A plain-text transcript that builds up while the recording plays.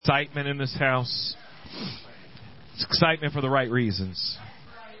Excitement in this house. It's excitement for the right reasons.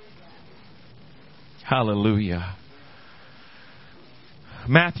 Hallelujah.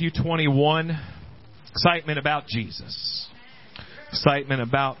 Matthew 21. Excitement about Jesus. Excitement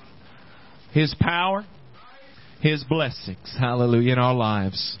about His power, His blessings. Hallelujah, in our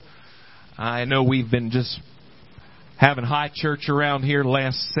lives. I know we've been just having high church around here the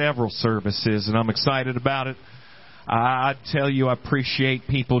last several services, and I'm excited about it. I tell you, I appreciate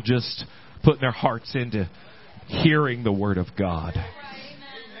people just putting their hearts into hearing the Word of God.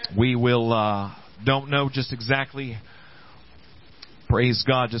 We will, don't know just exactly, praise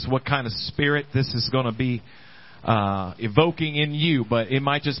God, just what kind of spirit this is going to be evoking in you, but it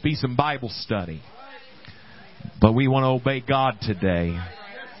might just be some Bible study. But we want to obey God today.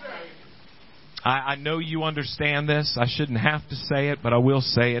 I know you understand this. I shouldn't have to say it, but I will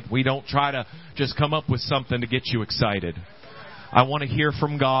say it. We don't try to just come up with something to get you excited. I want to hear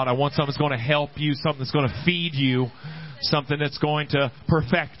from God. I want something that's going to help you, something that's going to feed you, something that's going to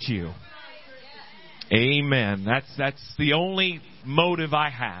perfect you. Amen. That's the only motive I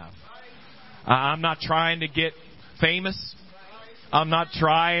have. I'm not trying to get famous. I'm not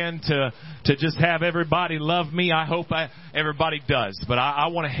trying to just have everybody love me. I hope everybody does. But I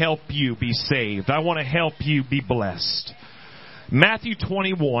want to help you be saved. I want to help you be blessed. Matthew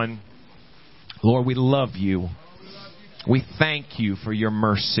 21. Lord, we love you. We thank you for your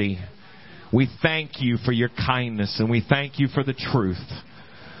mercy. We thank you for your kindness. And we thank you for the truth.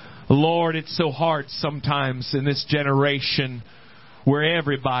 Lord, it's so hard sometimes in this generation where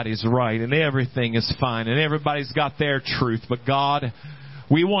everybody's right and everything is fine and everybody's got their truth. But God,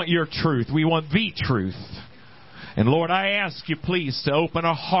 we want your truth. We want the truth. And Lord, I ask you please to open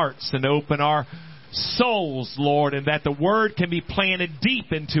our hearts and open our souls, Lord, and that the Word can be planted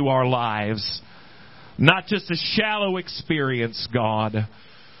deep into our lives. Not just a shallow experience, God,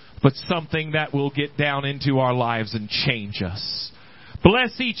 but something that will get down into our lives and change us.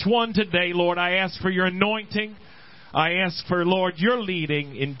 Bless each one today, Lord. I ask for your anointing. I ask for, Lord, your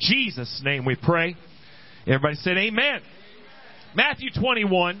leading. In Jesus' name we pray. Everybody said amen. Matthew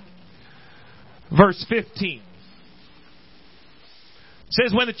 21, verse 15.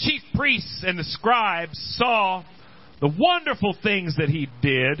 Says, when the chief priests and the scribes saw the wonderful things that he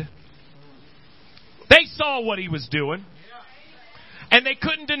did, they saw what he was doing, and they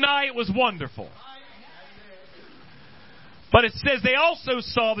couldn't deny it was wonderful. But it says they also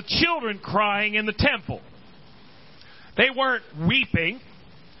saw the children crying in the temple. They weren't weeping,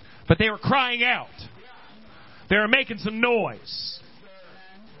 but they were crying out. They were making some noise,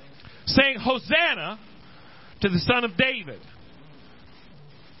 saying, Hosanna to the Son of David.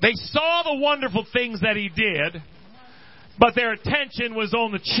 They saw the wonderful things that he did, but their attention was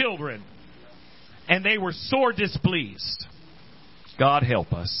on the children, and they were sore displeased. God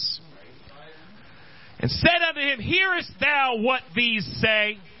help us. And said unto him, hearest thou what these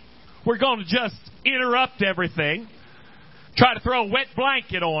say? We're going to just interrupt everything. Try to throw a wet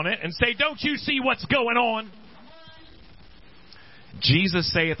blanket on it and say, don't you see what's going on?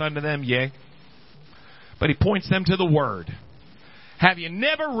 Jesus saith unto them, yea. But he points them to the Word. Have you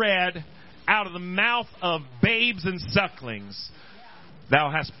never read, out of the mouth of babes and sucklings, thou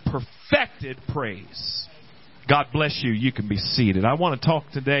hast perfected praise. God bless you. You can be seated. I want to talk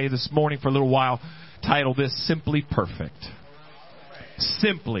today, this morning, for a little while, title this, Simply Perfect.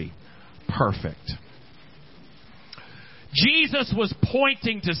 Simply Perfect. Jesus was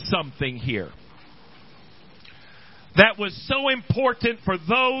pointing to something here that was so important for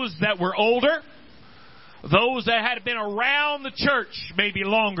those that were older, those that had been around the church maybe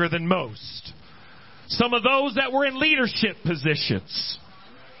longer than most, some of those that were in leadership positions.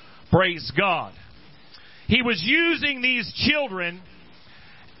 Praise God. He was using these children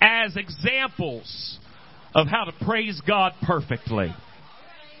as examples of how to praise God perfectly.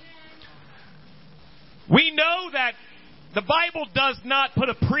 We know that the Bible does not put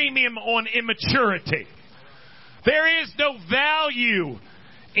a premium on immaturity. There is no value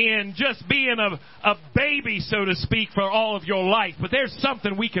in just being a baby, so to speak, for all of your life. But there's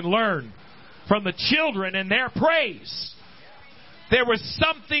something we can learn from the children and their praise. There was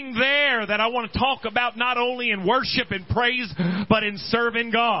something there that I want to talk about, not only in worship and praise, but in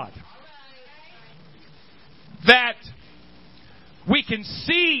serving God. That we can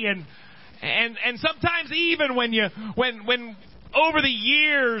see and sometimes even when over the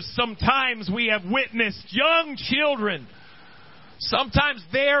years, sometimes we have witnessed young children, sometimes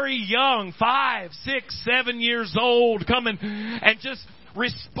very young, 5, 6, 7 years old, coming and just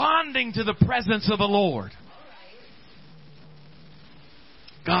responding to the presence of the Lord.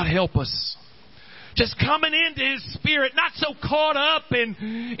 God help us. just coming into His Spirit, not so caught up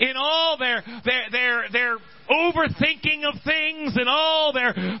in all their overthinking of things and all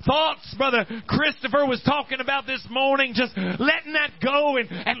their thoughts. Brother Christopher was talking about this morning, just letting that go and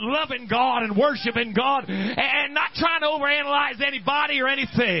loving God and worshiping God and not trying to overanalyze anybody or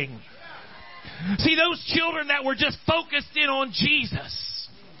anything. See, those children that were just focused in on Jesus,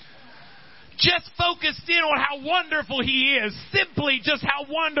 just focused in on how wonderful He is, simply just how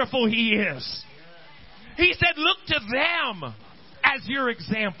wonderful He is. He said, look to them as your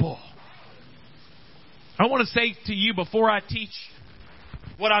example. I want to say to you before I teach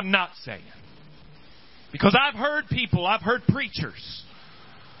what I'm not saying. Because I've heard preachers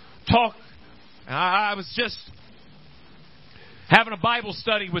talk. I was just having a Bible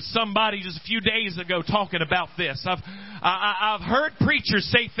study with somebody just a few days ago talking about this. I've heard preachers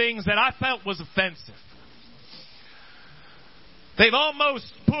say things that I felt was offensive. They've almost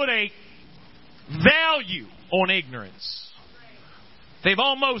put a value on ignorance. They've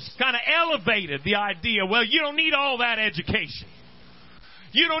almost kind of elevated the idea, well, you don't need all that education.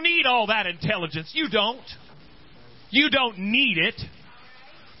 You don't need all that intelligence. You don't. You don't need it.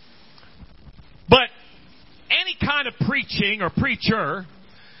 But any kind of preaching or preacher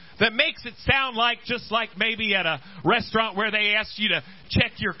that makes it sound like, just like maybe at a restaurant where they ask you to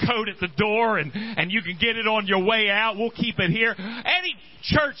check your coat at the door and you can get it on your way out, we'll keep it here. Any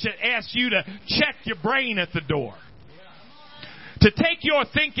church that asks you to check your brain at the door, to take your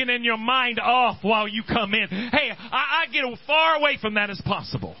thinking and your mind off while you come in. Hey, I get as far away from that as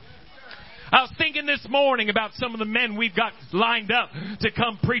possible. I was thinking this morning about some of the men we've got lined up to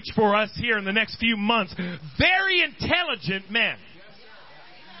come preach for us here in the next few months. Very intelligent men.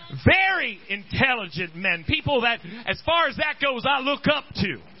 Very intelligent men. People that, as far as that goes, I look up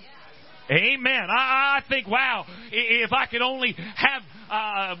to. Amen. I think, wow, if I could only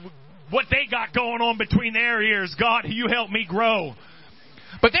have what they got going on between their ears, God, you help me grow.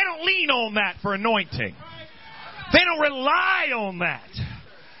 But they don't lean on that for anointing. They don't rely on that.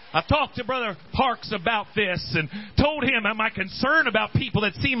 I've talked to Brother Parks about this and told him my concern about people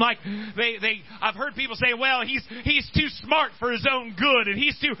that seem like I've heard people say, well, he's too smart for his own good, and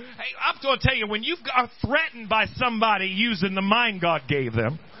he's too. Hey, I'm going to tell you, when you are threatened by somebody using the mind God gave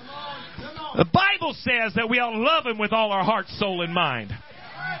them, the Bible says that we ought to love Him with all our heart, soul, and mind.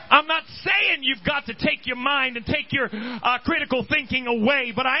 I'm not saying you've got to take your mind and take your critical thinking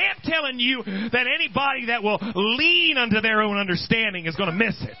away, but I am telling you that anybody that will lean unto their own understanding is going to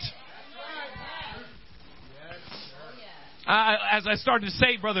miss it. As I started to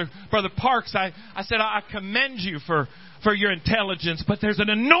say, Brother Parks, I said, I commend you for your intelligence, but there's an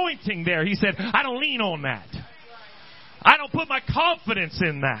anointing there. He said, I don't lean on that. I don't put my confidence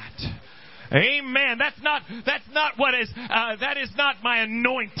in that. Amen. That's not what is, that is not my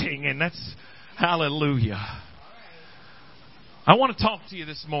anointing. And that's, hallelujah. I want to talk to you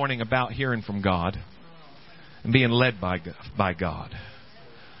this morning about hearing from God and being led by God.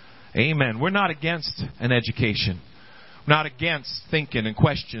 Amen. We're not against an education. We're not against thinking and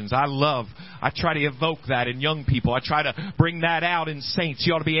questions. I try to evoke that in young people. I try to bring that out in saints.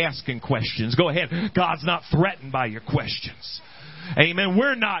 You ought to be asking questions. Go ahead. God's not threatened by your questions. Amen.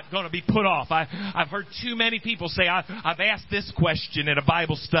 We're not going to be put off. I've heard too many people say, I've asked this question in a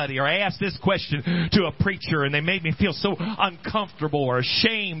Bible study, or I asked this question to a preacher, and they made me feel so uncomfortable or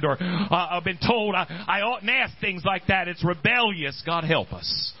ashamed, or I've been told I oughtn't ask things like that. It's rebellious. God help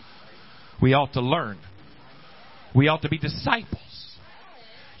us. We ought to learn. We ought to be disciples.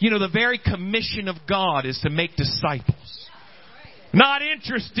 You know, the very commission of God is to make disciples. Not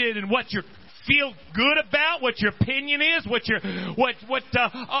interested in what you're feel good about, what your opinion is, but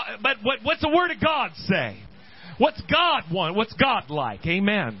what's the Word of God say? What's God want? What's God like?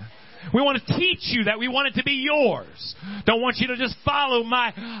 Amen. We want to teach you that. We want it to be yours. Don't want you to just follow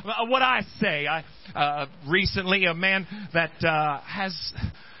what I say. Recently, a man that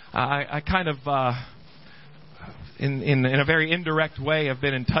I kind of in a very indirect way have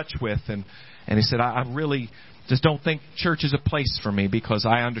been in touch with, and he said, I really just don't think church is a place for me, because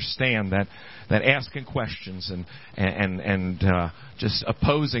I understand that asking questions and just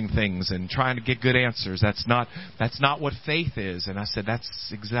opposing things and trying to get good answers, that's not what faith is. And I said,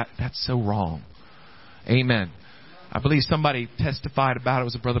 that's so wrong. Amen. I believe somebody testified about it. It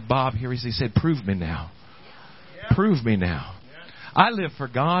was a Brother Bob here. He said, prove me now. Prove me now. I live for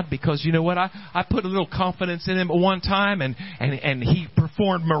God because, you know what, I put a little confidence in Him at one time, and He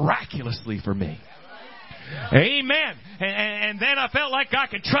performed miraculously for me. Amen. And then I felt like I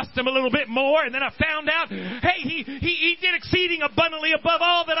could trust Him a little bit more. And then I found out, hey, He did exceeding abundantly above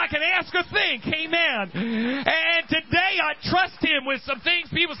all that I can ask or think. Amen. And today I trust Him with some things.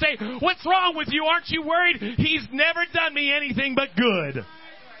 People say, what's wrong with you? Aren't you worried? He's never done me anything but good.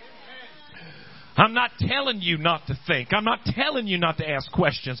 I'm not telling you not to think. I'm not telling you not to ask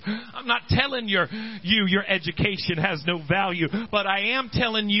questions. I'm not telling your education has no value. But I am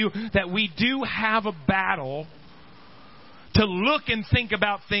telling you that we do have a battle to look and think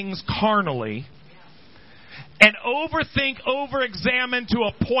about things carnally and overthink, overexamine to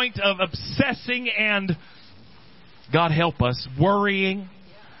a point of obsessing and, God help us, worrying,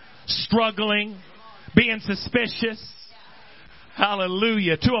 struggling, being suspicious.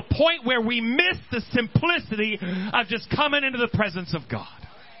 Hallelujah. To a point where we miss the simplicity of just coming into the presence of God.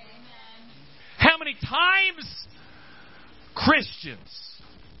 How many times Christians,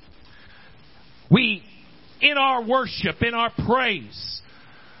 we, in our worship, in our praise,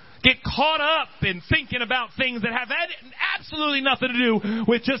 get caught up in thinking about things that have absolutely nothing to do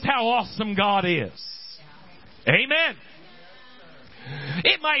with just how awesome God is. Amen.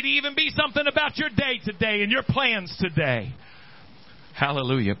 It might even be something about your day today and your plans today.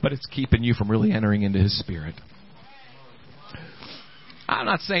 Hallelujah. But it's keeping you from really entering into His Spirit. I'm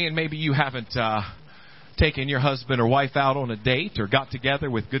not saying maybe you haven't taken your husband or wife out on a date or got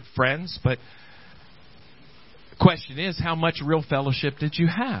together with good friends, but the question is, how much real fellowship did you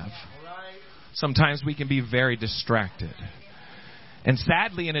have? Sometimes we can be very distracted. And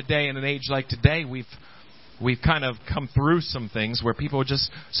sadly, in a day and an age like today, we've kind of come through some things where people are just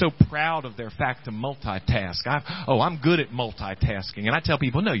so proud of their fact to multitask. I'm good at multitasking. And I tell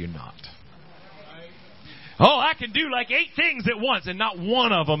people, no, you're not. I can do like 8 things at once, and not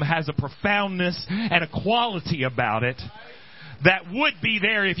one of them has a profoundness and a quality about it that would be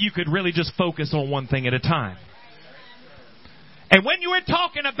there if you could really just focus on one thing at a time. And when you are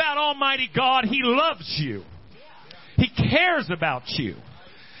talking about Almighty God, He loves you. He cares about you.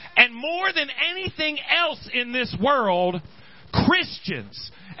 And more than anything else in this world,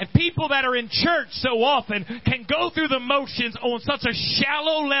 Christians and people that are in church so often can go through the motions on such a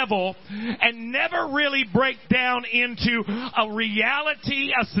shallow level and never really break down into a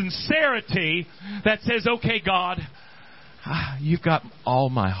reality, a sincerity that says, okay, God, you've got all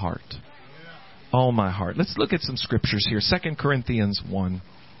my heart. All my heart. Let's look at some scriptures here. 2 Corinthians 1.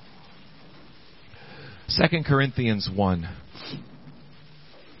 2 Corinthians 1.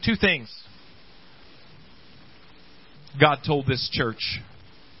 2 things God told this church.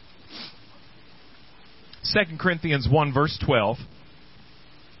 2 Corinthians 1 verse 12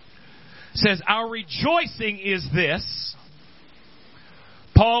 says, our rejoicing is this.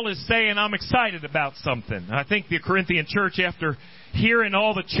 Paul is saying, I'm excited about something. I think the Corinthian church, after hearing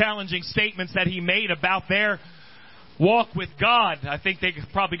all the challenging statements that he made about their walk with God, I think they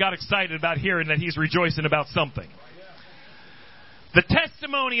probably got excited about hearing that he's rejoicing about something. The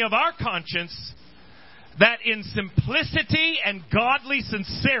testimony of our conscience that in simplicity and godly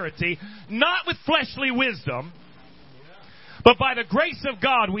sincerity, not with fleshly wisdom, but by the grace of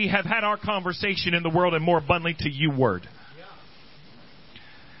God, we have had our conversation in the world and more abundantly to you word.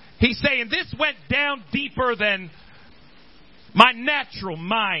 He's saying this went down deeper than my natural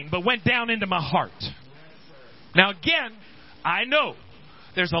mind, but went down into my heart. Now again, I know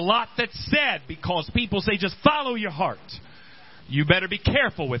there's a lot that's said because people say just follow your heart. You better be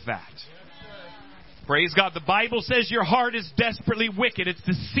careful with that. Praise God. The Bible says your heart is desperately wicked. It's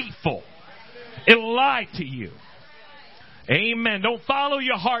deceitful. It'll lie to you. Amen. Don't follow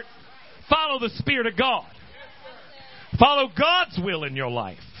your heart. Follow the Spirit of God. Follow God's will in your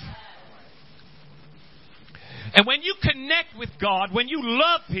life. And when you connect with God, when you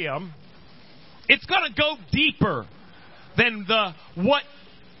love Him, it's going to go deeper than what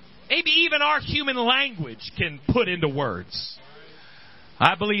maybe even our human language can put into words.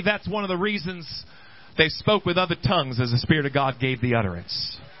 I believe that's one of the reasons they spoke with other tongues as the Spirit of God gave the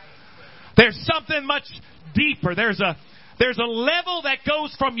utterance. There's something much deeper. There's a level that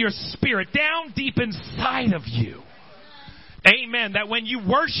goes from your spirit down deep inside of you. Amen. That when you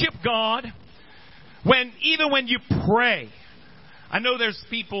worship God, even when you pray, I know there's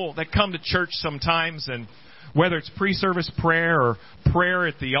people that come to church sometimes, and whether it's pre-service prayer or prayer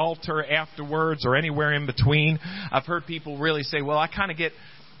at the altar afterwards or anywhere in between, I've heard people really say, well, I kind of get,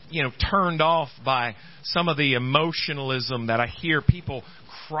 turned off by some of the emotionalism that I hear people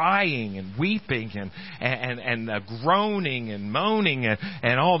crying and weeping and groaning and moaning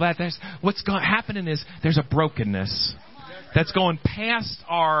and all that. What's happening is there's a brokenness that's going past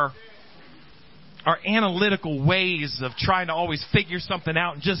our analytical ways of trying to always figure something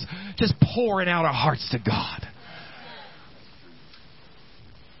out and just pouring out our hearts to God.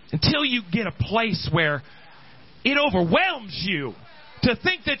 Until you get a place where it overwhelms you to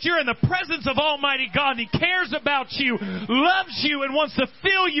think that you're in the presence of Almighty God and He cares about you, loves you, and wants to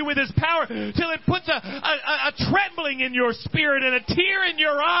fill you with His power till it puts a trembling in your spirit and a tear in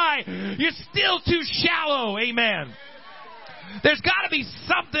your eye. You're still too shallow. Amen. There's got to be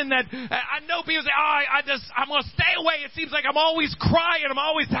something that I know people say, I'm going to stay away. It seems like I'm always crying.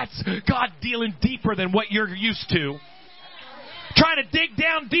 That's God dealing deeper than what you're used to. Trying to dig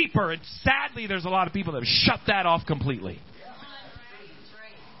down deeper. And sadly, there's a lot of people that have shut that off completely.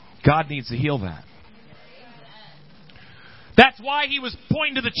 God needs to heal that. That's why He was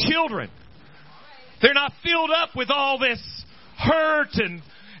pointing to the children. They're not filled up with all this hurt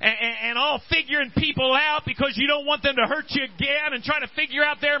and all figuring people out because you don't want them to hurt you again and trying to figure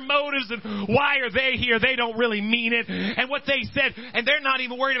out their motives and why are they here. They don't really mean it. And what they said, and they're not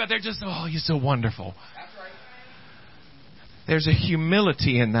even worried about it. They're just, oh, you're so wonderful. There's a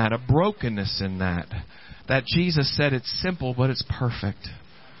humility in that, a brokenness in that Jesus said it's simple, but it's perfect.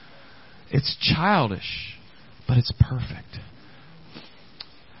 It's childish, but it's perfect.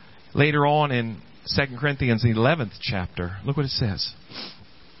 Later on in 2 Corinthians, the 11th chapter, look what it says.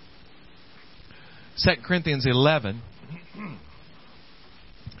 2 Corinthians 11,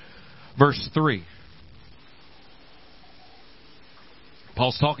 verse 3.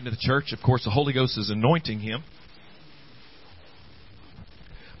 Paul's talking to the church. Of course, the Holy Ghost is anointing him.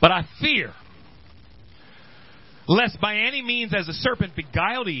 But I fear, lest by any means as the serpent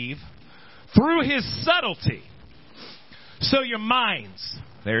beguiled Eve through his subtlety, so your minds,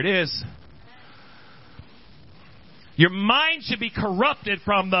 there it is, your mind should be corrupted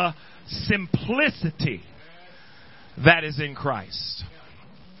from the simplicity that is in Christ.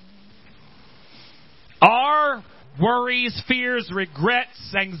 Our worries, fears,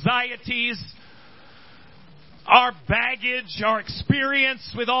 regrets, anxieties, our baggage, our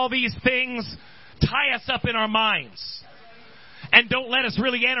experience with all these things tie us up in our minds and don't let us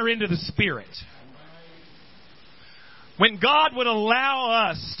really enter into the Spirit. When God would allow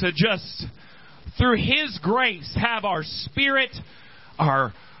us to just, through His grace, have our spirit,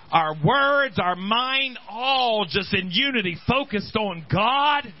 our words, our mind, all just in unity, focused on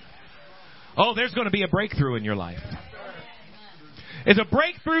God, oh, there's going to be a breakthrough in your life. It's a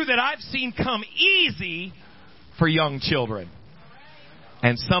breakthrough that I've seen come easy for young children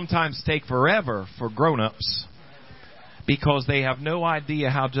and sometimes take forever for grown-ups because they have no idea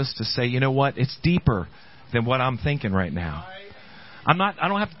how just to say, you know what, it's deeper than what I'm thinking right now. I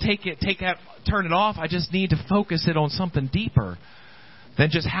don't have to turn it off. I just need to focus it on something deeper than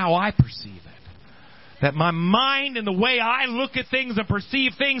just how I perceive it. That my mind and the way I look at things and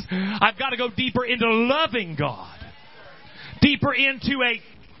perceive things, I've got to go deeper into loving God. Deeper into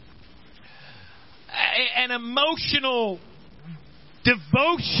an emotional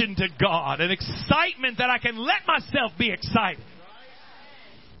devotion to God, an excitement that I can let myself be excited.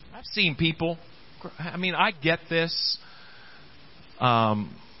 I've seen people, I get this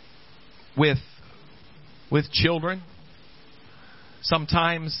with children.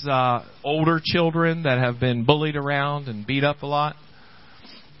 Sometimes older children that have been bullied around and beat up a lot.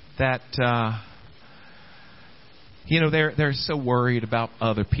 That they're so worried about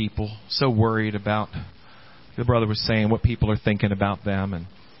other people, so worried about, the brother was saying, what people are thinking about them, and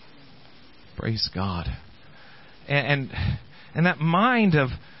praise God. And that mind of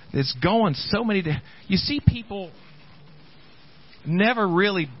it's going so many. You see people never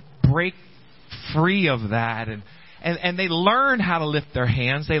really break free of that, and they learn how to lift their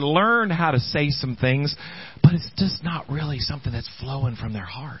hands. They learn how to say some things, but it's just not really something that's flowing from their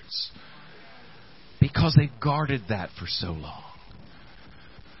hearts because they've guarded that for so long.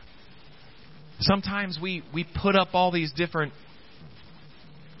 Sometimes we put up all these different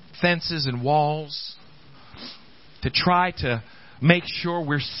fences and walls to try to make sure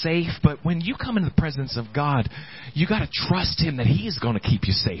we're safe. But when you come into the presence of God, you got to trust Him that He is going to keep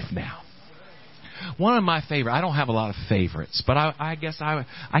you safe now. One of my favorite, I don't have a lot of favorites, but I guess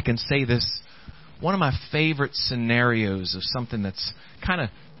I can say this. One of my favorite scenarios of something that's kind of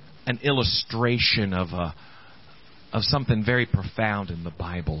an illustration of something very profound in the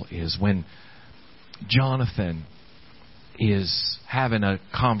Bible is when Jonathan is having a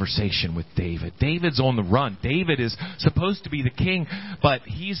conversation with David. David's on the run. David is supposed to be the king, but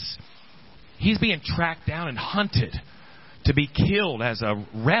he's being tracked down and hunted to be killed as a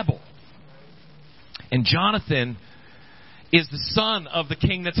rebel. And Jonathan is the son of the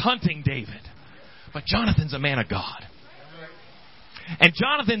king that's hunting David. But Jonathan's a man of God. And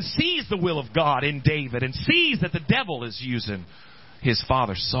Jonathan sees the will of God in David and sees that the devil is using his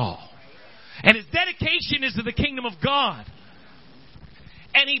father Saul. And his dedication is to the kingdom of God.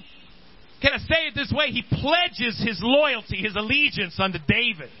 And he, can I say it this way, he pledges his loyalty, his allegiance unto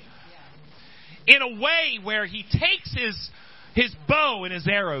David in a way where he takes his bow and his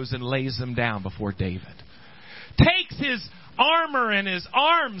arrows and lays them down before David. Takes his armor and his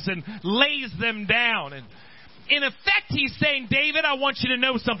arms and lays them down. And in effect, he's saying, David, I want you to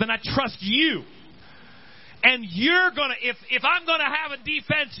know something. I trust you. And you're going to, if I'm going to have a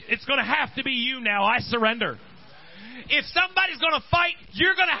defense, it's going to have to be you now. I surrender. If somebody's going to fight,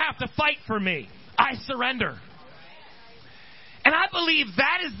 you're going to have to fight for me. I surrender. And I believe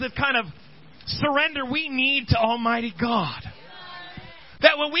that is the kind of surrender we need to Almighty God.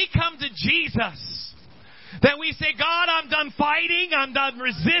 That when we come to Jesus, that we say, God, I'm done fighting. I'm done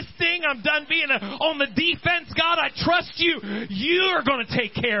resisting. I'm done being on the defense. God, I trust you. You're going to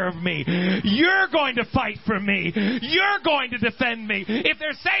take care of me. You're going to fight for me. You're going to defend me. If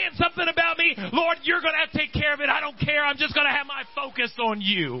they're saying something about me, Lord, you're going to have to take care of it. I don't care. I'm just going to have my focus on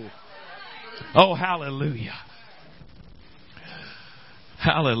you. Oh, hallelujah.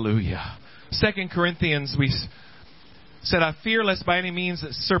 Hallelujah. 2 Corinthians, we said, I fear lest by any means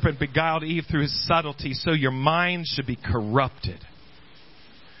the serpent beguiled Eve through his subtlety, so your mind should be corrupted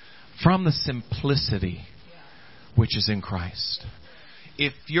from the simplicity which is in Christ.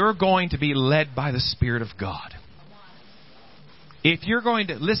 If you're going to be led by the Spirit of God, if you're going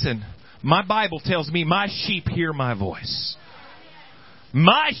to, listen, my Bible tells me my sheep hear my voice.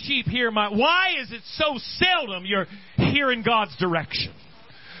 My sheep hear my, why is it so seldom you're hearing God's direction?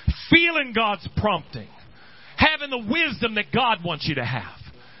 Feeling God's prompting? Having the wisdom that God wants you to have.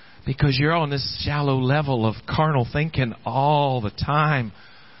 Because you're on this shallow level of carnal thinking all the time.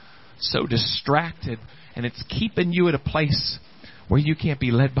 So distracted. And it's keeping you at a place where you can't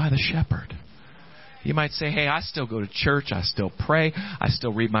be led by the shepherd. You might say, hey, I still go to church. I still pray. I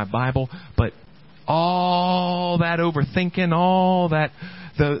still read my Bible. But all that overthinking, all that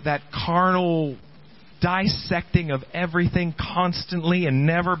carnal dissecting of everything constantly and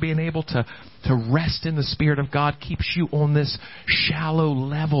never being able to rest in the Spirit of God keeps you on this shallow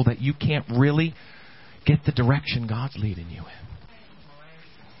level that you can't really get the direction God's leading you in.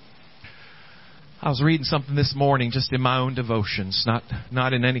 I was reading something this morning just in my own devotions,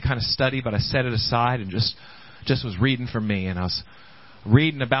 not in any kind of study, but I set it aside and just was reading for me. And I was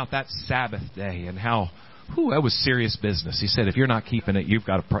reading about that Sabbath day and how that was serious business. He said, if you're not keeping it, you're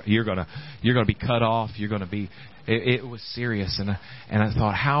gonna be cut off. You're gonna be. It was serious, and I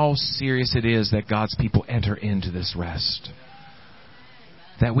thought how serious it is that God's people enter into this rest.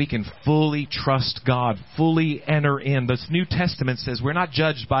 That we can fully trust God, fully enter in. The New Testament says we're not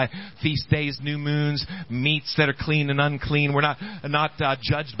judged by feast days, new moons, meats that are clean and unclean. We're not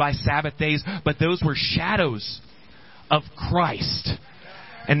judged by Sabbath days, but those were shadows of Christ.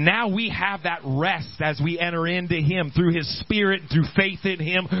 And now we have that rest as we enter into Him through His Spirit, through faith in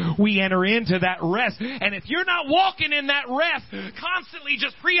Him. We enter into that rest. And if you're not walking in that rest, constantly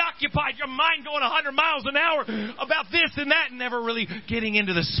just preoccupied, your mind going 100 miles an hour about this and that, and never really getting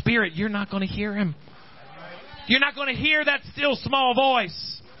into the Spirit, you're not going to hear Him. You're not going to hear that still small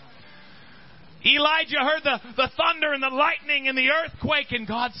voice. Elijah heard the thunder and the lightning and the earthquake, and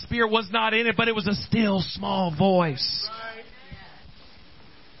God's Spirit was not in it, but it was a still small voice.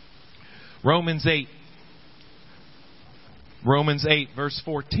 Romans 8, verse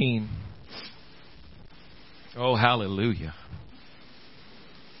 14. Oh, hallelujah.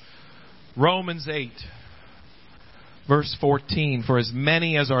 Romans 8, verse 14. For as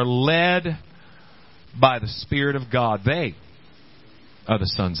many as are led by the Spirit of God, they are the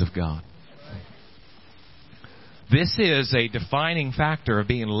sons of God. This is a defining factor of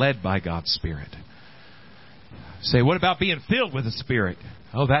being led by God's Spirit. Say, what about being filled with the Spirit?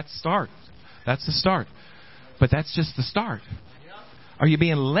 Oh, that's start. That's the start. But that's just the start. Are you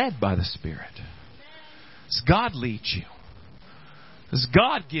being led by the Spirit? Does God lead you? Does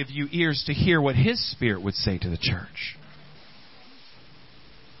God give you ears to hear what His Spirit would say to the church?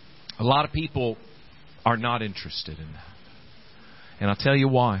 A lot of people are not interested in that. And I'll tell you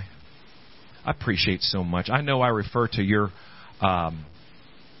why. I appreciate so much. I know I refer to your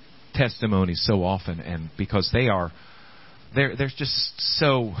testimonies so often, and because they're just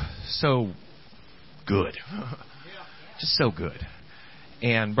so good. Just so good.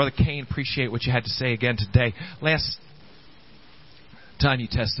 And Brother Kane, appreciate what you had to say again today. Last time you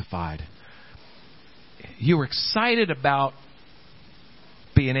testified, you were excited about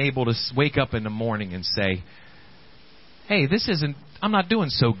being able to wake up in the morning and say, hey, I'm not doing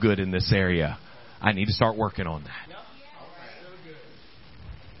so good in this area. I need to start working on that.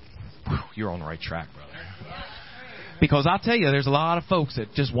 you're on the right track, brother. Because I'll tell you, there's a lot of folks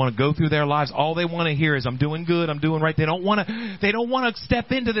that just want to go through their lives. All they want to hear is, I'm doing good, I'm doing right. They don't want to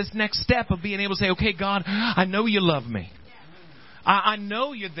step into this next step of being able to say, okay, God, I know you love me. I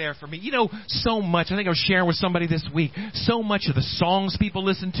know you're there for me. You know, so much. I think I was sharing with somebody this week. So much of the songs people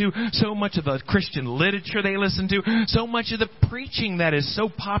listen to, so much of the Christian literature they listen to, so much of the preaching that is so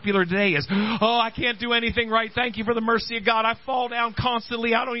popular today is, oh, I can't do anything right. Thank you for the mercy of God. I fall down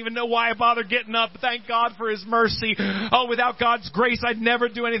constantly. I don't even know why I bother getting up. Thank God for His mercy. Oh, without God's grace, I'd never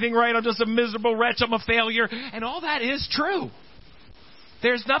do anything right. I'm just a miserable wretch. I'm a failure. And all that is true.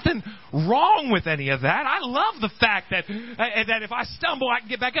 There's nothing wrong with any of that. I love the fact that if I stumble, I can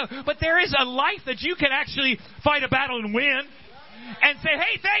get back up. But there is a life that you can actually fight a battle and win. And say,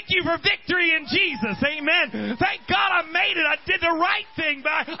 hey, thank you for victory in Jesus. Amen. Thank God I made it. I did the right thing.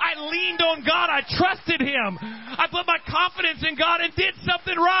 But I leaned on God. I trusted Him. I put my confidence in God and did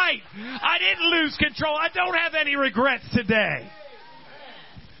something right. I didn't lose control. I don't have any regrets today.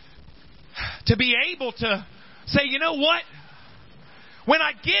 To be able to say, you know what? When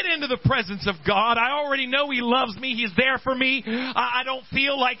I get into the presence of God, I already know He loves me. He's there for me. I don't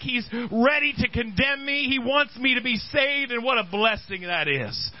feel like He's ready to condemn me. He wants me to be saved, and what a blessing that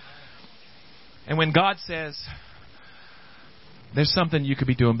is. And when God says, there's something you could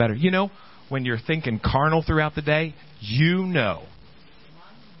be doing better. You know, when you're thinking carnal throughout the day, you know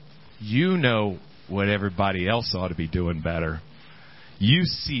what everybody else ought to be doing better. You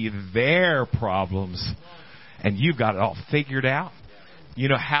see their problems, and you've got it all figured out. You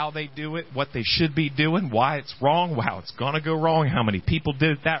know how they do it, what they should be doing, why it's wrong, how it's going to go wrong, how many people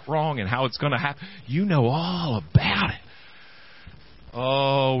did that wrong, and how it's going to happen. You know all about it.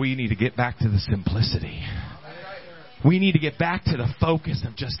 Oh, we need to get back to the simplicity. We need to get back to the focus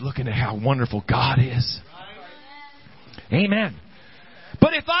of just looking at how wonderful God is. Amen.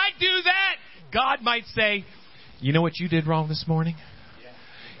 But if I do that, God might say, you know what you did wrong this morning?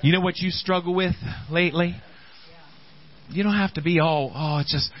 You know what you struggle with lately? You don't have to be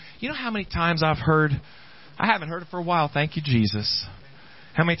it's just, you know how many times I've heard, I haven't heard it for a while, thank you, Jesus.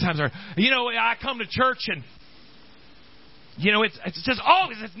 How many times I come to church and, it's just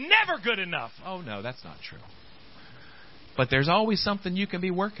always, it's never good enough. Oh, no, that's not true. But there's always something you can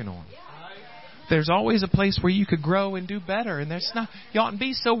be working on. There's always a place where you could grow and do better, and you oughtn't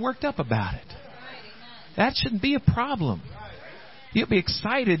be so worked up about it. That shouldn't be a problem. You'll be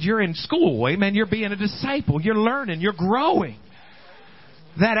excited. You're in school. Amen. You're being a disciple. You're learning. You're growing.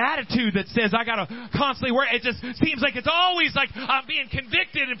 That attitude that says, I got to constantly work. It just seems like it's always like I'm being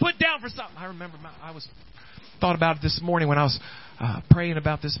convicted and put down for something. I remember I thought about it this morning when I was praying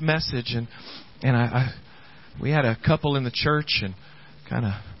about this message. And we had a couple in the church and kind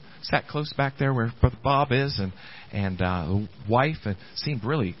of sat close back there where Brother Bob is, and the wife seemed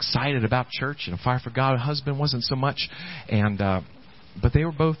really excited about church and a fire for God. Her husband wasn't so much, but they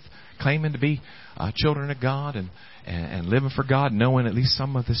were both claiming to be children of God and living for God, knowing at least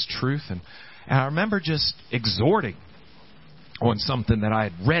some of this truth. And I remember just exhorting on something that I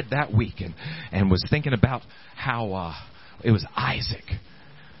had read that week and was thinking about how it was Isaac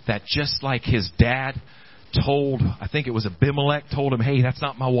that just like his dad told, I think it was Abimelech, told him, hey, that's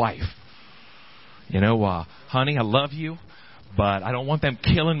not my wife. Honey, I love you, but I don't want them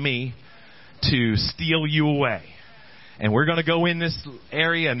killing me to steal you away. And we're going to go in this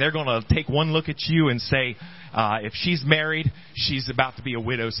area, and they're going to take one look at you and say, if she's married, she's about to be a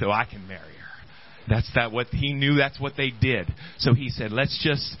widow, so I can marry her. What he knew. That's what they did. So he said, let's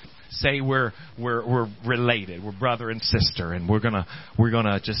just say we're related. We're brother and sister, and we're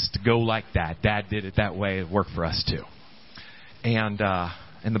gonna just go like that. Dad did it that way. It worked for us too. And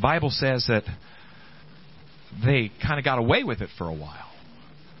the Bible says that they kind of got away with it for a while.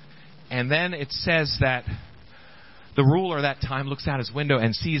 And then it says that the ruler that time looks out his window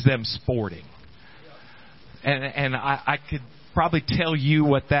and sees them sporting. And I could probably tell you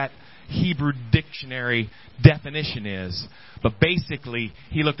what that Hebrew dictionary definition is. But basically,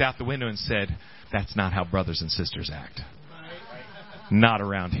 he looked out the window and said, that's not how brothers and sisters act. Not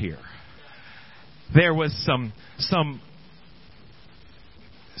around here. There was some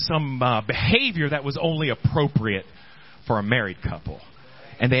behavior that was only appropriate for a married couple.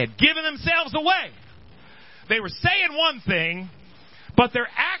 And they had given themselves away. They were saying one thing, but their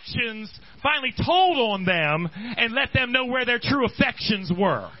actions finally told on them and let them know where their true affections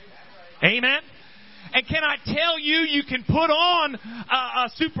were. Amen? And can I tell you, you can put on a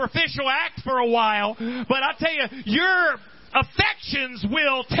superficial act for a while, but I tell you, your affections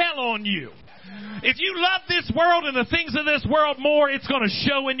will tell on you. If you love this world and the things of this world more, it's going to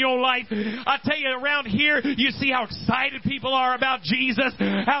show in your life. I tell you, around here, you see how excited people are about Jesus,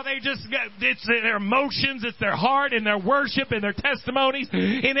 how they just, it's their emotions, it's their heart, and their worship, and their testimonies,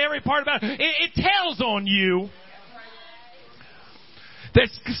 in every part about it. It tells on you.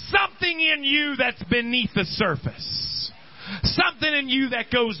 There's something in you that's beneath the surface. Something in you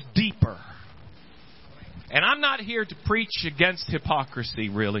that goes deeper. And I'm not here to preach against hypocrisy,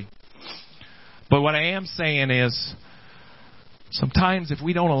 really. But what I am saying is, sometimes if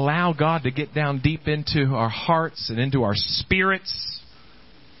we don't allow God to get down deep into our hearts and into our spirits,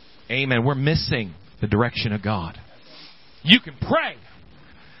 amen, we're missing the direction of God. You can pray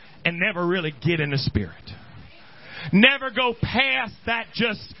and never really get in the Spirit. Never go past that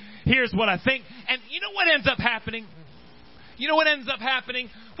just, here's what I think. And you know what ends up happening? You know what ends up happening?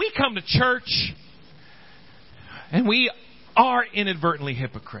 We come to church and we are inadvertently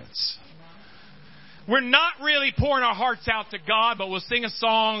hypocrites. We're not really pouring our hearts out to God, but we'll sing a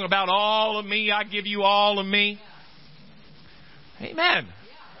song about all of me. I give you all of me. Amen.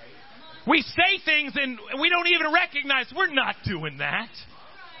 We say things and we don't even recognize we're not doing that.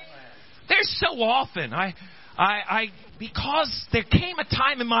 There's so often, because there came a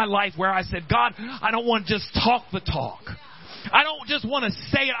time in my life where I said, God, I don't want to just talk the talk. I don't just want to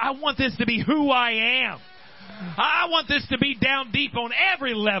say it. I want this to be who I am. I want this to be down deep on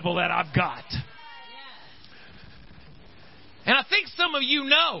every level that I've got. And I think some of you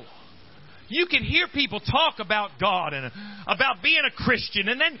know, you can hear people talk about God and about being a Christian,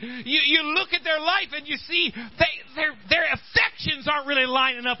 and then you look at their life and you see their affections aren't really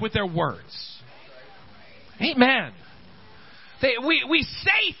lining up with their words. Amen. We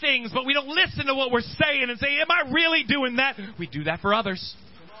say things, but we don't listen to what we're saying and say, am I really doing that? We do that for others.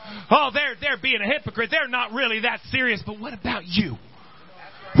 Oh, they're being a hypocrite. They're not really that serious. But what about you?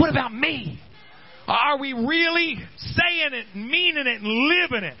 What about me? Are we really saying it, meaning it, and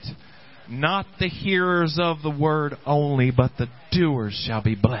living it? Not the hearers of the word only, but the doers shall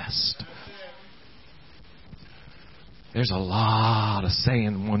be blessed. There's a lot of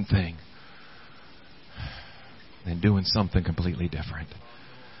saying one thing and doing something completely different.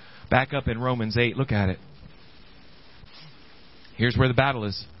 Back up in Romans 8, look at it. Here's where the battle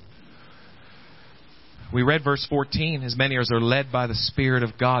is. We read verse 14. As many as are led by the Spirit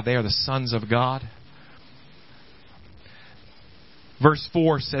of God, they are the sons of God. Verse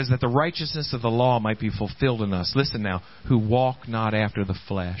 4 says that the righteousness of the law might be fulfilled in us. Listen now. Who walk not after the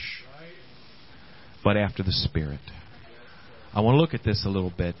flesh, but after the Spirit. I want to look at this a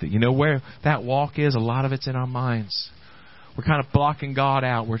little bit. That you know where that walk is? A lot of it's in our minds. We're kind of blocking God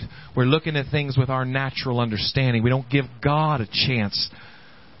out. We're looking at things with our natural understanding. We don't give God a chance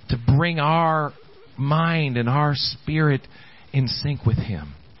to bring our mind and our spirit in sync with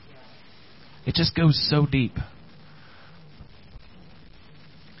Him. It just goes so deep.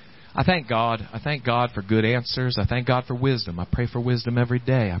 I thank God. I thank God for good answers. I thank God for wisdom. I pray for wisdom every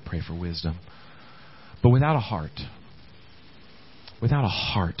day. I pray for wisdom. But without a heart,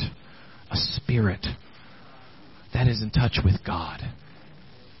 a spirit that is in touch with God,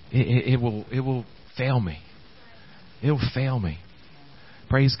 it will fail me. It will fail me.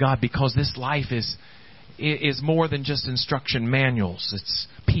 Praise God, because this life is more than just instruction manuals. It's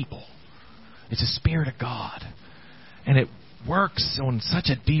people. It's a Spirit of God. And it works on such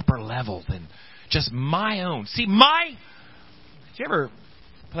a deeper level than just my own. See, did you ever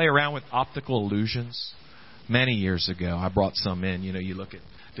play around with optical illusions? Many years ago, I brought some in. You know, you look at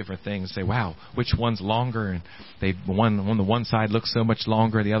different things and say, wow, which one's longer? And one on the one side looks so much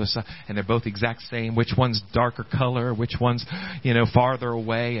longer, the other side, and they're both exact same. Which one's darker color? Which one's, farther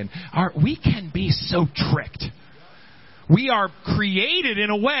away? And we can be so tricked. We are created in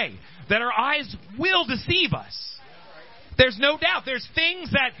a way that our eyes will deceive us. There's no doubt. There's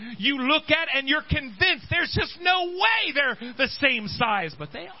things that you look at and you're convinced there's just no way they're the same size, but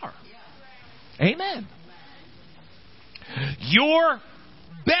they are. Amen. Your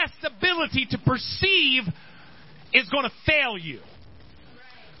best ability to perceive is going to fail you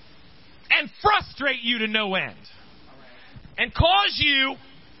and frustrate you to no end and cause you.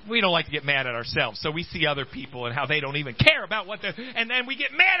 We don't like to get mad at ourselves, so we see other people and how they don't even care about what they're, and then we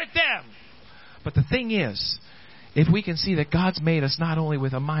get mad at them. But the thing is, if we can see that God's made us not only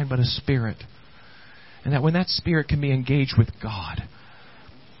with a mind but a spirit, and that when that spirit can be engaged with God,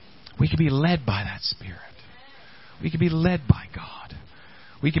 we can be led by that spirit. We can be led by God.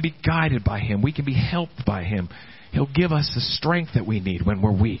 We can be guided by Him. We can be helped by Him. He'll give us the strength that we need when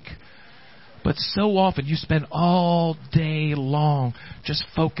we're weak. But so often you spend all day long just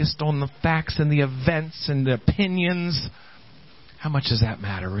focused on the facts and the events and the opinions. How much does that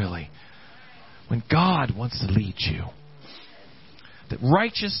matter, really? when God wants to lead you. That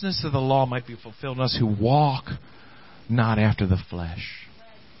righteousness of the law might be fulfilled in us who walk not after the flesh.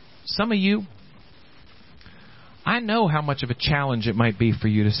 Some of you, I know how much of a challenge it might be for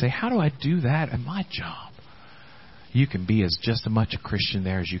you to say, how do I do that at my job? You can be as just as much a Christian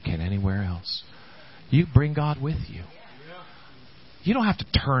there as you can anywhere else. You bring God with you. You don't have to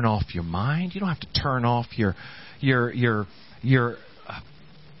turn off your mind. You don't have to turn off your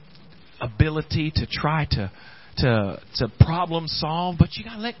ability to try to problem solve, but you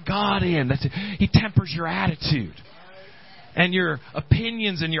got to let God in. He tempers your attitude and your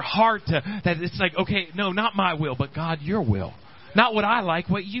opinions and your heart. That it's like, okay, no, not my will, but God, your will. Not what I like,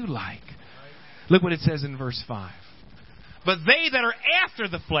 what you like. Look what it says in verse 5. But they that are after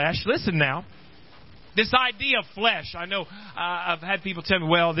the flesh, listen now. This idea of flesh, I know I've had people tell me,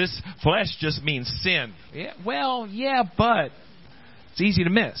 well, this flesh just means sin. Yeah, well, yeah, but it's easy to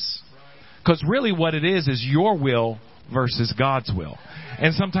miss. Because really what it is your will versus God's will.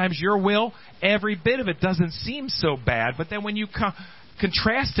 And sometimes your will, every bit of it doesn't seem so bad. But then when you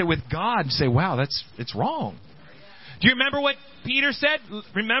contrast it with God, you say, wow, it's wrong. Do you remember what Peter said?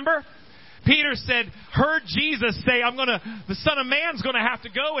 Remember? Peter said, heard Jesus say, the Son of Man's going to have to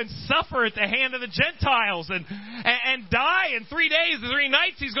go and suffer at the hand of the Gentiles and die in 3 days and 3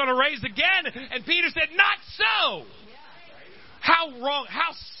 nights he's going to raise again. And Peter said, not so. How wrong,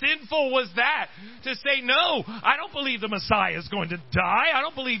 how sinful was that to say, no, I don't believe the Messiah is going to die. I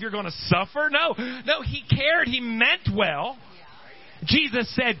don't believe you're going to suffer. No, he cared. He meant well.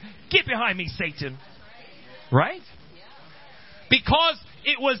 Jesus said, get behind me, Satan. Right? Because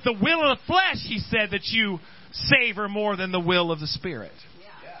it was the will of the flesh, he said, that you savor more than the will of the Spirit.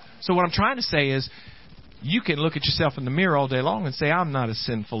 So what I'm trying to say is, you can look at yourself in the mirror all day long and say, I'm not as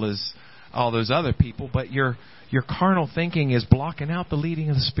sinful as all those other people, but your carnal thinking is blocking out the leading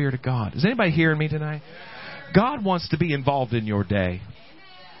of the Spirit of God. Is anybody hearing me tonight? God wants to be involved in your day.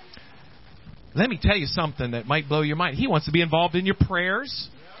 Let me tell you something that might blow your mind. He wants to be involved in your prayers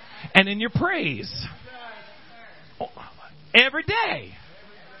and in your praise. Every day.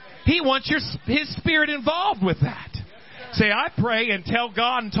 He wants His Spirit involved with that. Say, I pray and tell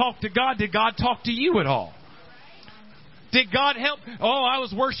God and talk to God. Did God talk to you at all? Did God help? Oh, I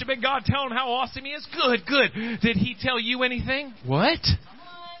was worshiping God, telling Him how awesome He is. Good. Did He tell you anything? What?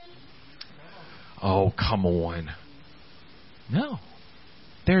 Oh, come on. No.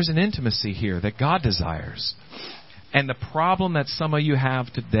 There's an intimacy here that God desires. And the problem that some of you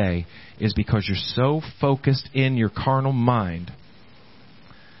have today is because you're so focused in your carnal mind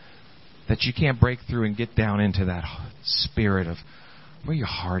that you can't break through and get down into that spirit of where your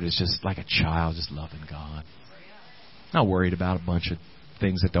heart is just like a child, just loving God. Not worried about a bunch of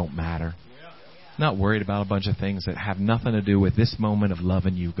things that don't matter. Not worried about a bunch of things that have nothing to do with this moment of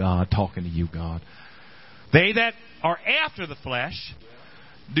loving you, God, talking to you, God. They that are after the flesh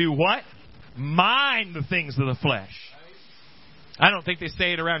do what? Mind the things of the flesh. I don't think they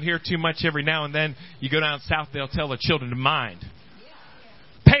say it around here too much. Every now and then you go down south, they'll tell the children to mind.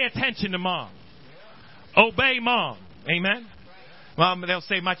 Pay attention to Mom. Obey Mom. Amen? Mom, they'll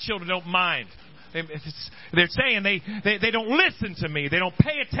say, my children don't mind. They're saying they don't listen to me. They don't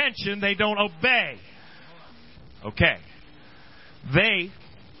pay attention. They don't obey. Okay. They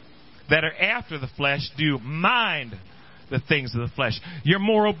that are after the flesh do mind the things of the flesh. You're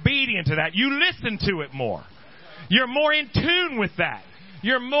more obedient to that. You listen to it more. You're more in tune with that.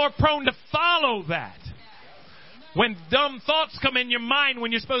 You're more prone to follow that. When dumb thoughts come in your mind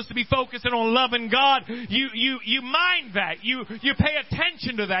when you're supposed to be focusing on loving God, you mind that. You pay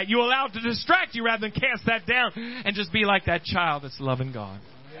attention to that. You allow it to distract you rather than cast that down and just be like that child that's loving God.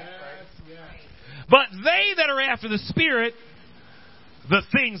 Yes. But they that are after the Spirit, the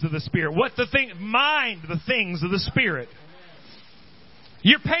things of the Spirit. Mind the things of the Spirit.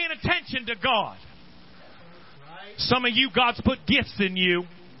 You're paying attention to God. Some of you, God's put gifts in you.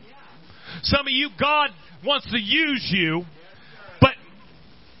 Some of you, God wants to use you, but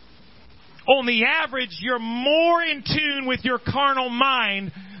on the average, you're more in tune with your carnal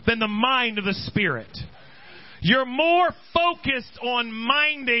mind than the mind of the Spirit. You're more focused on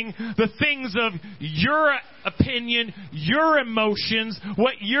minding the things of your opinion, your emotions,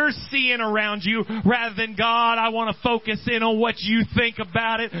 what you're seeing around you, rather than God, I want to focus in on what you think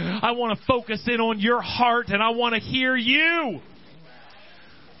about it. I want to focus in on your heart, and I want to hear you.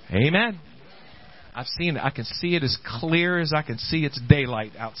 Amen. I've seen it. I can see it as clear as I can see it's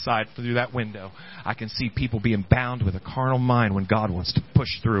daylight outside through that window. I can see people being bound with a carnal mind when God wants to push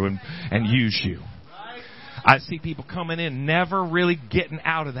through and use you. I see people coming in never really getting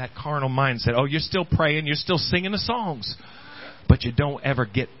out of that carnal mindset. Oh, you're still praying. You're still singing the songs. But you don't ever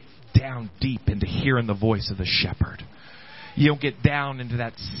get down deep into hearing the voice of the shepherd. You don't get down into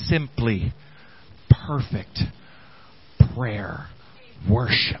that simply perfect prayer,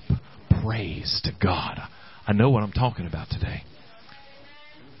 worship, praise to God. I know what I'm talking about today.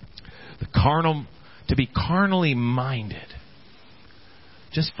 To be carnally minded.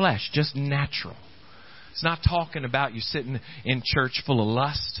 Just flesh, just natural. It's not talking about you sitting in church full of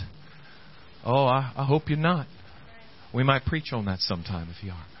lust. Oh, I hope you're not. We might preach on that sometime if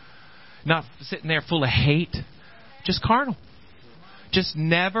you are. Not sitting there full of hate. Just carnal. Just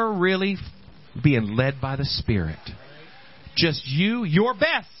never really being led by the Spirit. Just your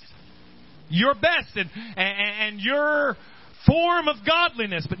best. Your best and your form of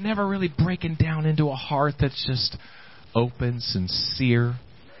godliness, but never really breaking down into a heart that's just open, sincere.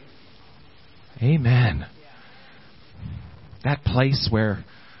 Amen. That place where,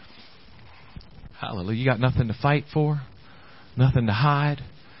 hallelujah, you got nothing to fight for, nothing to hide,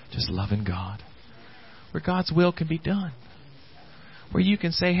 just loving God. Where God's will can be done. Where you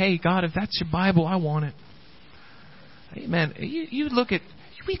can say, hey, God, if that's your Bible, I want it. Amen. You look at,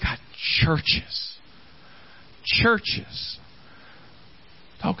 we got churches. Churches.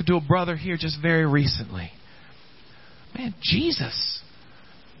 Talking to a brother here just very recently. Man, Jesus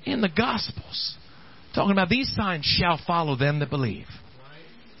in the Gospels talking about these signs shall follow them that believe.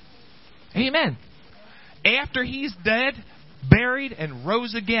 Amen. After He's dead, buried, and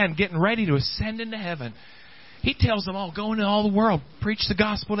rose again, getting ready to ascend into heaven, He tells them all, go into all the world, preach the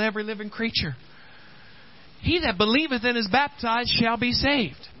gospel to every living creature. He that believeth and is baptized shall be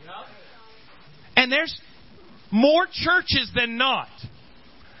saved. And there's more churches than not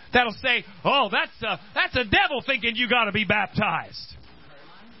that'll say, oh, that's a devil thinking you got to be baptized.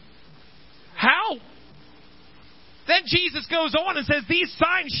 How? Then Jesus goes on and says, these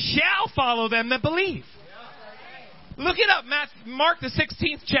signs shall follow them that believe. Look it up, Mark the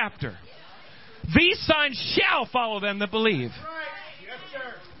 16th chapter. These signs shall follow them that believe.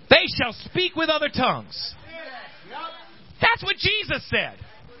 They shall speak with other tongues. That's what Jesus said.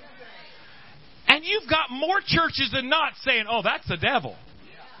 And you've got more churches than not saying, oh, that's the devil.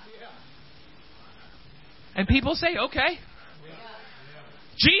 And people say, okay.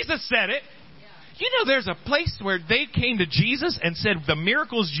 Jesus said it. You know, there's a place where they came to Jesus and said, the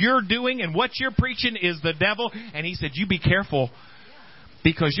miracles you're doing and what you're preaching is the devil. And He said, you be careful,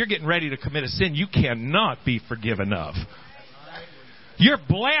 because you're getting ready to commit a sin you cannot be forgiven of. You're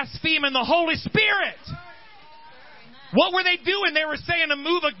blaspheming the Holy Spirit. What were they doing? They were saying the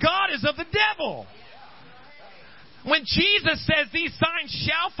move of God is of the devil. When Jesus says these signs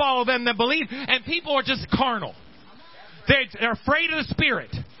shall follow them that believe, and people are just carnal. They're afraid of the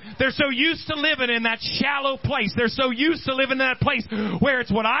Spirit. They're so used to living in that shallow place. They're so used to living in that place where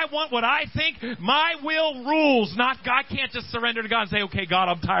it's what I want, what I think. My will rules. Not God. I can't just surrender to God and say, okay, God,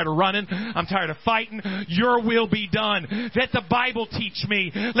 I'm tired of running. I'm tired of fighting. Your will be done. Let the Bible teach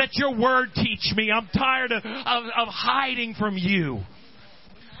me. Let your word teach me. I'm tired of hiding from you.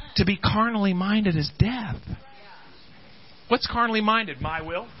 To be carnally minded is death. What's carnally minded? My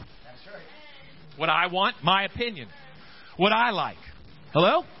will. What I want. My opinion. What I like.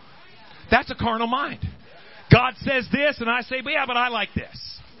 Hello? That's a carnal mind. God says this, and I say, yeah, but I like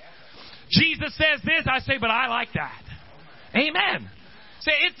this. Jesus says this, I say, but I like that. Amen.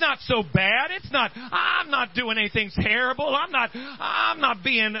 Say, it's not so bad. I'm not doing anything terrible. I'm not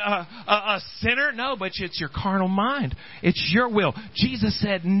being a sinner. No, but it's your carnal mind. It's your will. Jesus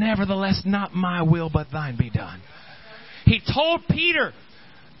said, nevertheless, not my will, but thine be done. He told Peter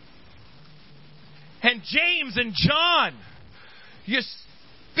and James and John, your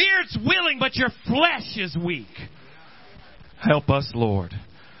spirit's willing, but your flesh is weak. Help us, Lord.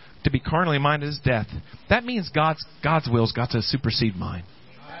 To be carnally minded is death. That means God's will's got to supersede mine.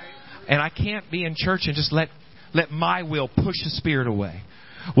 And I can't be in church and just let my will push the Spirit away.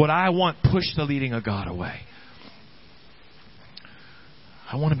 What I want, push the leading of God away.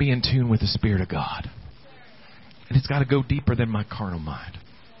 I want to be in tune with the Spirit of God. And it's got to go deeper than my carnal mind.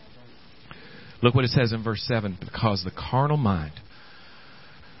 Look what it says in verse 7. Because the carnal mind,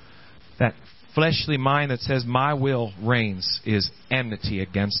 that fleshly mind that says my will reigns, is enmity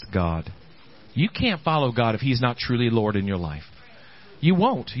against God. You can't follow God if He's not truly Lord in your life. You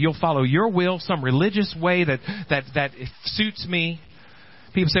won't. You'll follow your will, some religious way that suits me.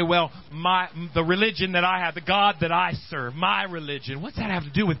 People say, well, the religion that I have, the God that I serve, my religion. What's that have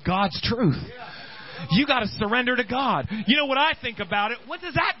to do with God's truth? You got to surrender to God. You know what I think about it? What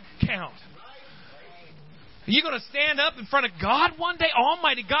does that count? Are you going to stand up in front of God one day?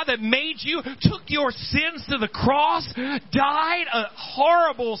 Almighty God that made you, took your sins to the cross, died a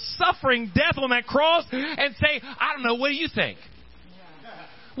horrible, suffering death on that cross, and say, I don't know, what do you think?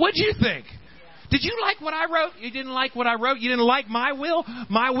 What'd you think? Did you like what I wrote? You didn't like what I wrote? You didn't like my will?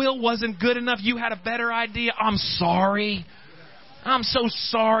 My will wasn't good enough. You had a better idea. I'm sorry. I'm so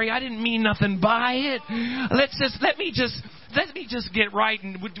sorry. I didn't mean nothing by it. Let me just get right,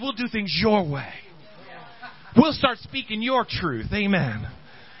 and we'll do things your way. We'll start speaking your truth. Amen.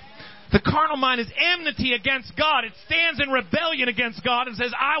 The carnal mind is enmity against God. It stands in rebellion against God and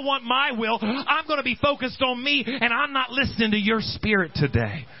says, I want my will. I'm going to be focused on me, and I'm not listening to your spirit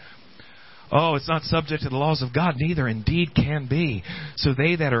today. Oh, it's not subject to the laws of God. Neither indeed can be. So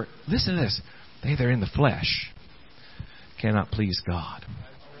they that are, listen to this, they that are in the flesh cannot please God.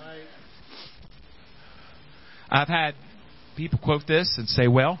 I've had people quote this and say,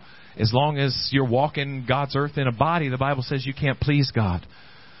 well, as long as you're walking God's earth in a body, the Bible says you can't please God.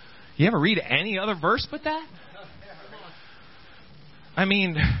 You ever read any other verse but that? I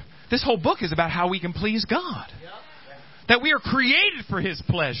mean, this whole book is about how we can please God. That we are created for His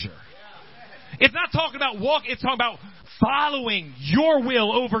pleasure. It's not talking about walk. It's talking about following your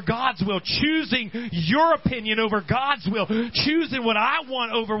will over God's will. Choosing your opinion over God's will. Choosing what I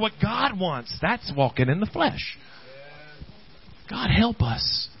want over what God wants. That's walking in the flesh. God, help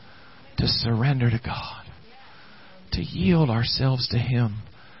us to surrender to God. To yield ourselves to Him.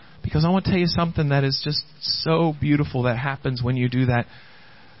 Because I want to tell you something that is just so beautiful that happens when you do that.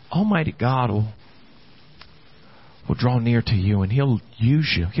 Almighty God will draw near to you, and He'll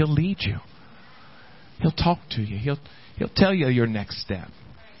use you. He'll lead you. He'll talk to you. He'll tell you your next step.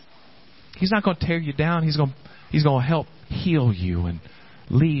 He's not going to tear you down. He's going to help heal you and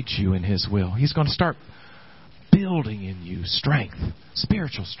lead you in His will. He's going to start building in you strength,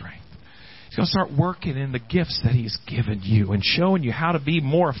 spiritual strength. He's going to start working in the gifts that He's given you and showing you how to be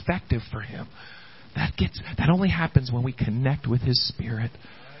more effective for Him. That only happens when we connect with His Spirit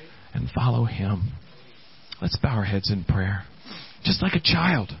and follow Him. Let's bow our heads in prayer. Just like a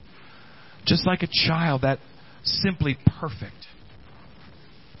child. Just like a child that simply perfect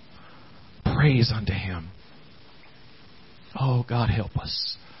praise unto Him. Oh, God, help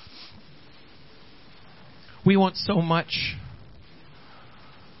us. We want so much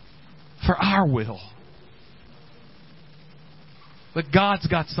for our will. But God's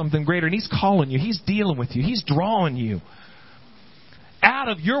got something greater, and He's calling you. He's dealing with you. He's drawing you out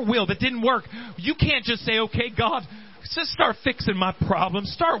of your will that didn't work. You can't just say, okay, God, just start fixing my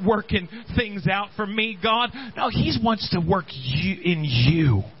problems. Start working things out for me, God. No, He wants to work in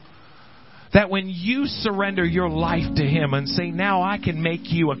you. That when you surrender your life to Him and say, now I can make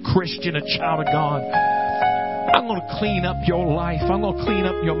you a Christian, a child of God. I'm going to clean up your life. I'm going to clean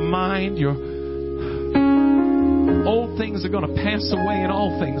up your mind. Your old things are going to pass away and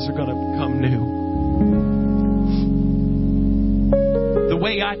all things are going to become new. The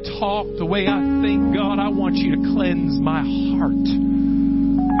way I talk, the way I think, God, I want you to cleanse my heart.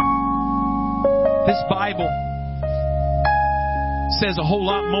 This Bible says a whole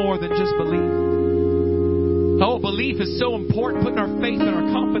lot more than just belief. Oh, belief is so important. Putting our faith and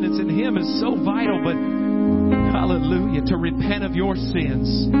our confidence in Him is so vital. But hallelujah, to repent of your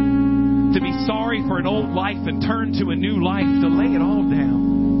sins, to be sorry for an old life and turn to a new life, to lay it all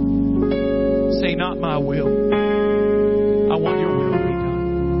down. Say, not my will. I want your will to be done.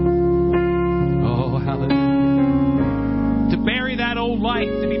 Oh, hallelujah. To bury that old life,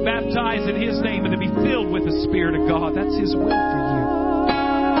 to be baptized in His name, and to be filled with the Spirit of God. That's His will for you.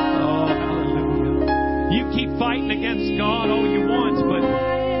 Oh, hallelujah. You keep fighting against God all you want, but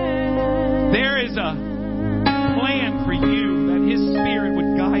there is a plan for you that His Spirit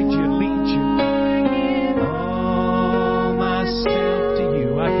would guide you and lead you. All myself to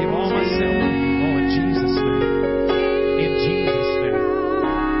you. I give all myself to you. Oh, in Jesus' name. In Jesus' name.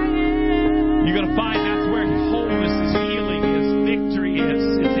 You're going to find that's where wholeness is, healing is, victory is.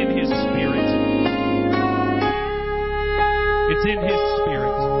 It's in His Spirit. It's in His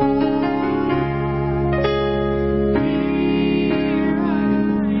Spirit.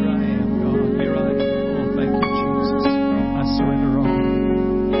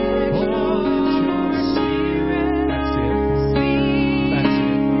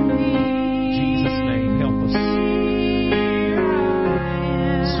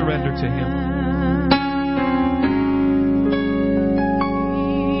 To Him.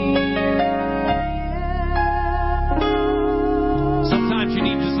 Sometimes you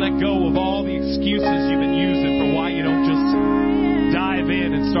need to just let go of all the excuses you've been using for why you don't just dive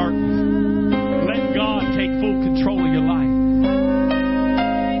in and start letting God take full control of your life.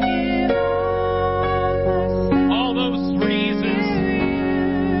 All those reasons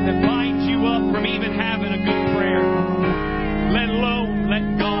that bind you up from even having a good prayer, let alone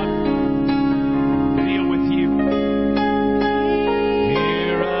let God deal with you.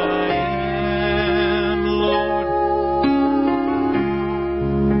 Here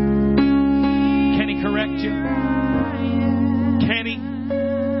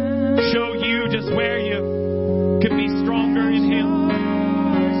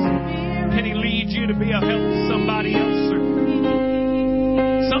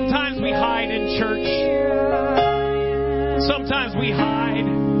church. Sometimes we hide,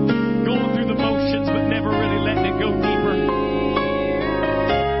 going through the motions, but never really letting it go deeper.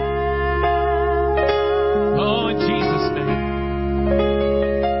 Oh, in Jesus' name.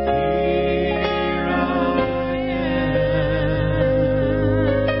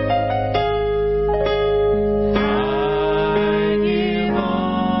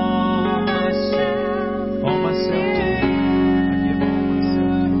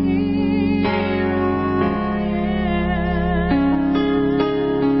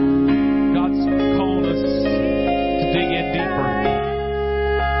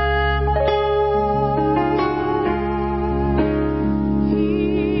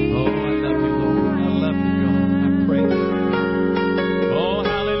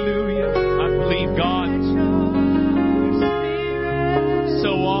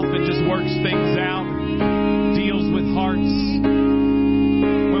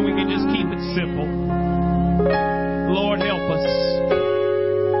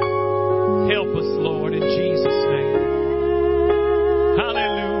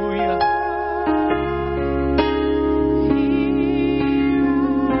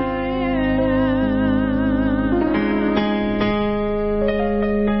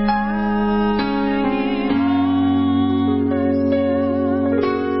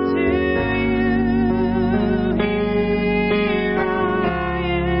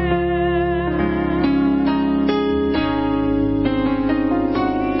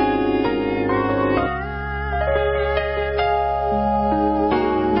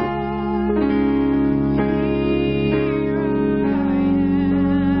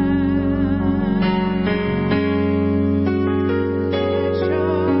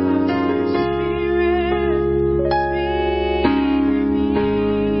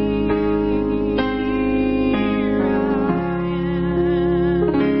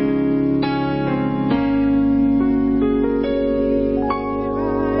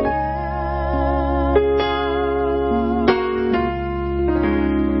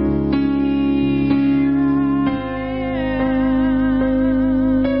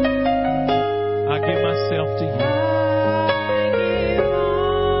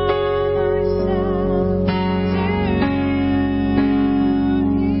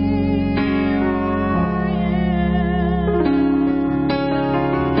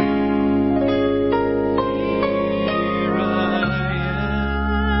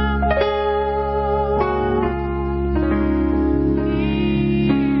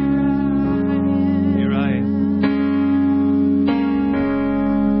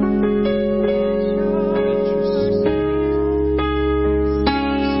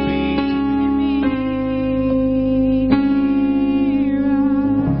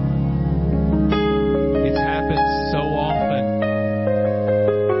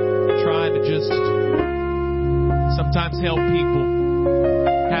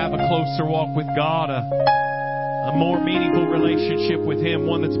 With God, a more meaningful relationship with Him,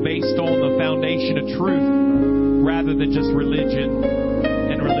 one that's based on the foundation of truth rather than just religion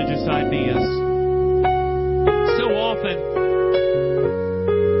and religious ideas. So often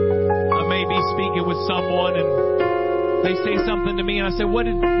I may be speaking with someone and they say something to me and I say, what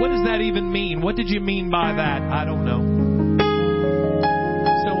does that even mean? What did you mean by that? I don't know.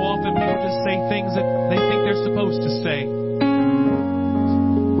 So often people just say things that they think they're supposed to say.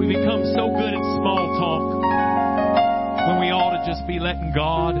 Become so good at small talk when we ought to just be letting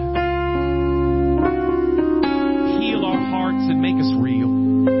God heal our hearts and make us real,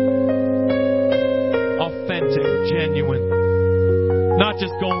 authentic, genuine, not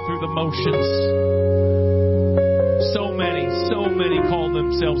just going through the motions. So many call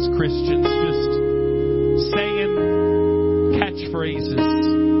themselves Christians, just saying catchphrases,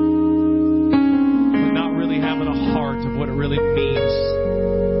 but not really having a heart of what it really means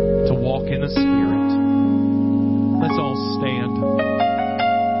to walk in the Spirit. Let's all stand.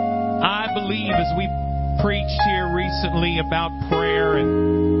 I believe as we preached here recently about prayer and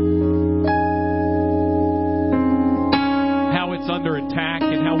how it's under attack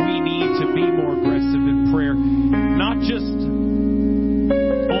and how we need to be more aggressive in prayer, not just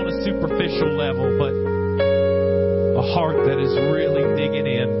on a superficial level, but a heart that is really digging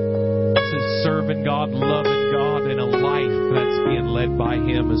in to serving God, loving God, and a life that's being led by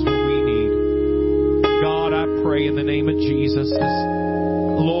Him is what we need. God, I pray in the name of Jesus,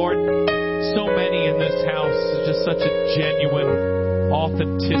 Lord, so many in this house, just such a genuine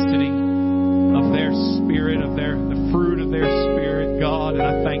authenticity of their spirit, of the fruit of their spirit, God, and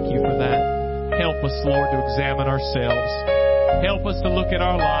I thank You for that. Help us, Lord, to examine ourselves. Help us to look at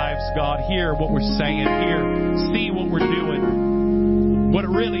our lives, God, hear what we're saying, see what we're doing. what it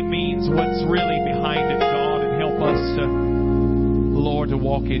really means, what's really behind it, God, and help us to, Lord, to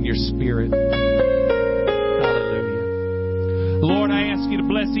walk in your Spirit. Hallelujah. Lord, I ask you to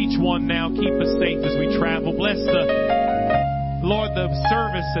bless each one now. Keep us safe as we travel. Bless Lord, the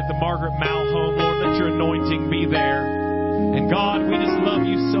service at the Margaret Mao home. Lord, let your anointing be there. And God, we just love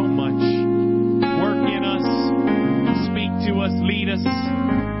you so much. Work in us, speak to us, lead us,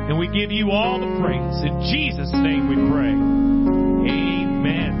 and we give you all the praise. In Jesus' name we pray.